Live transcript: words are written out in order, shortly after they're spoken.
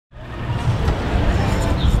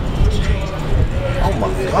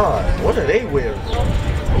God, what are they wearing?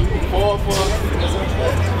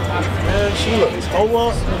 Man, she looks so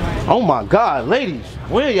oh my God, ladies,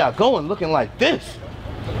 where y'all going looking like this?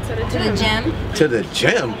 To the gym. To the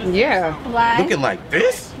gym? Yeah. Why? Looking like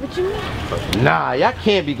this? What you mean? Nah, y'all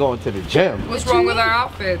can't be going to the gym. What's wrong with our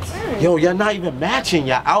outfits? Yo, y'all not even matching.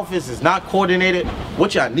 Your outfits is not coordinated.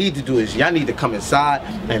 What y'all need to do is y'all need to come inside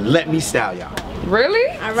and let me style y'all.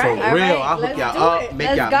 Really? All right, For real, I'll hook y'all up,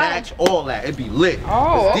 make y'all match, all that. It'd be lit.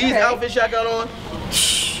 Oh, okay. These outfits y'all got on,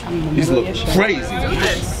 these look crazy.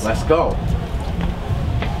 Let's go.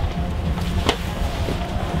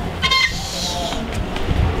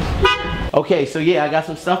 Okay, so yeah, I got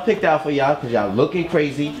some stuff picked out for y'all because y'all looking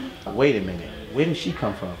crazy. Wait a minute, where did she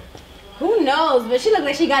come from? Who knows? But she look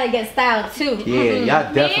like she gotta get styled too. Yeah,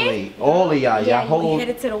 y'all definitely, all of y'all, Yeah,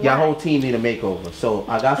 y'all whole team need a makeover. So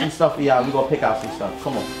I got some stuff for y'all. We gonna pick out some stuff.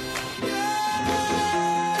 Come on.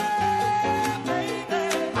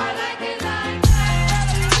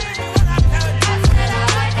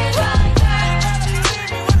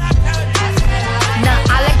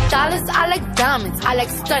 I like diamonds, I like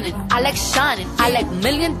stunning, I like shining, I like $1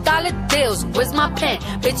 million deals. Where's my pen?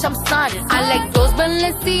 Bitch, I'm signing. I like those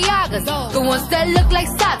Balenciagas, the ones that look like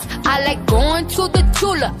socks. I like going to the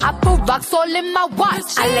Tula, I put rocks all in my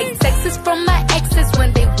watch. I like texts from my exes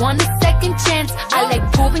when they want a second chance. I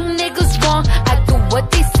like proving niggas wrong, I do what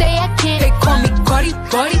they say I can't. They call me Cardi,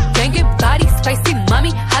 Cardi, banging body, spicy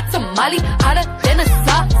mommy, hot tamale, hotter than a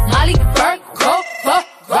Somali. Virgo,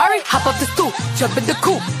 Ferrari, hop up the stoop, jump in the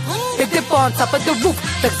coupe. Big dip on top of the roof,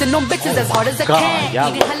 flexing on bitches as hard as I can.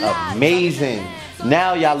 Y'all look amazing.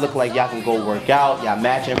 Now y'all look like y'all can go work out. Y'all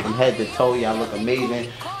matching from head to toe. Y'all look amazing.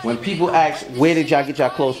 When people ask, where did y'all get y'all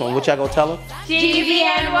clothes from? What y'all gonna tell them?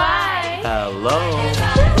 GVNY.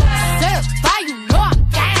 Hello.